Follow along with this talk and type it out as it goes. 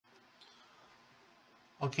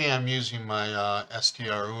Okay, I'm using my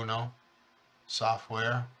SDRuno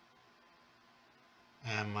software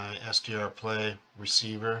and my SDRPLAY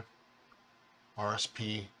receiver,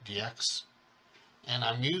 rspdx, and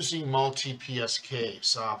I'm using Multipsk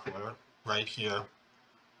software right here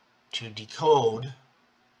to decode.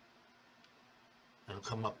 It'll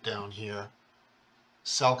come up down here,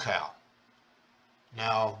 Selcal.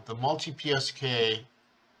 Now the Multipsk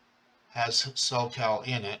has Selcal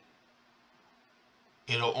in it.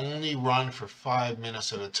 It'll only run for 5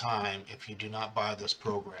 minutes at a time if you do not buy this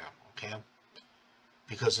program, okay?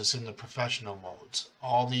 Because it's in the professional modes.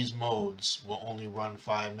 All these modes will only run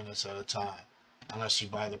 5 minutes at a time unless you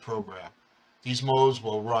buy the program. These modes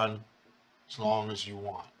will run as long as you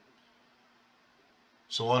want.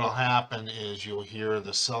 So what'll happen is you'll hear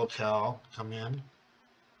the Selcal come in,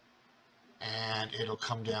 and it'll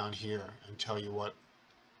come down here and tell you what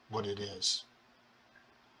it is.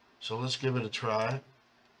 So let's give it a try.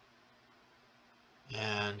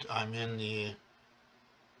 And I'm in the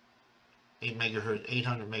 800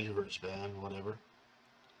 megahertz band, whatever.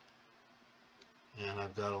 And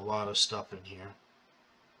I've got a lot of stuff in here.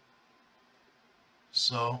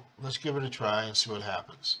 So let's give it a try and see what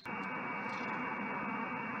happens.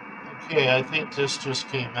 Okay, I think this just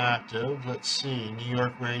came active. Let's see, New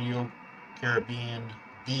York Radio, Caribbean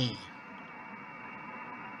B.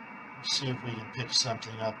 Let's see if we can pick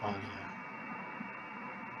something up on here.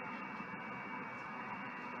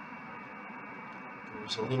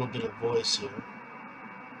 There's a little bit of voice here.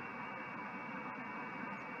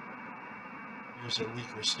 Here's a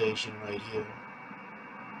weaker station right here.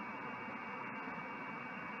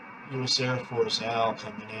 U.S. Air Force Al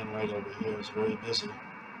coming in right over here. It's very busy.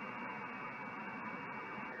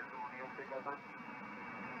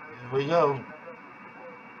 Here we go.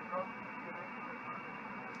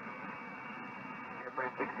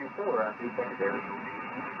 Airplane 64, secondary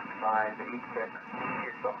 586,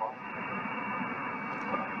 Stockholm.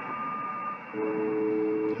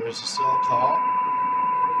 There's a cell call.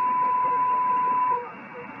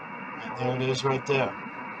 And there it is right there.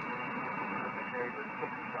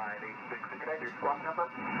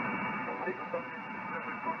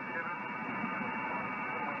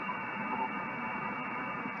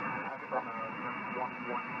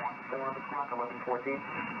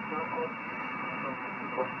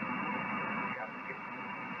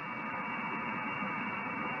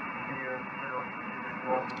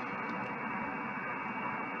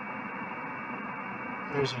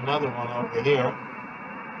 There's another one over here.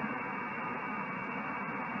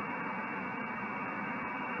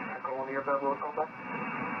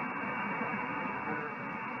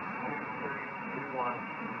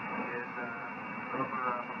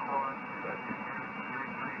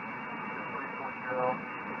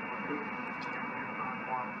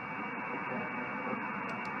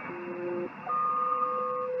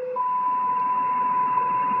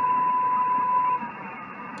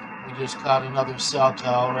 We just got another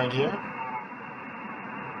Selcal right here.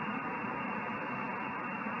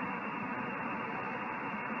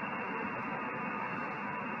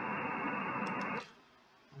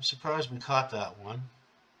 I'm surprised we caught that one,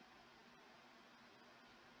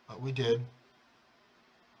 but we did.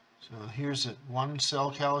 So here's one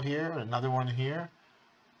Selcal here, another one here.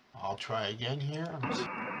 I'll try again here.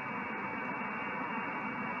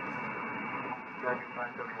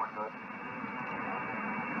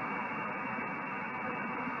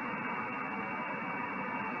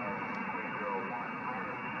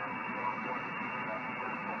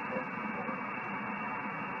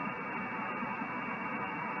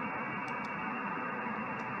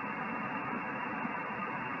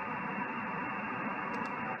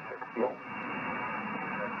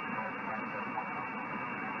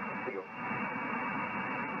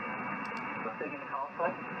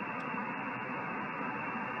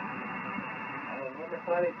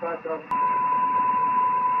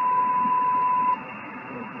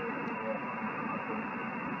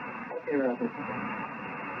 Okay,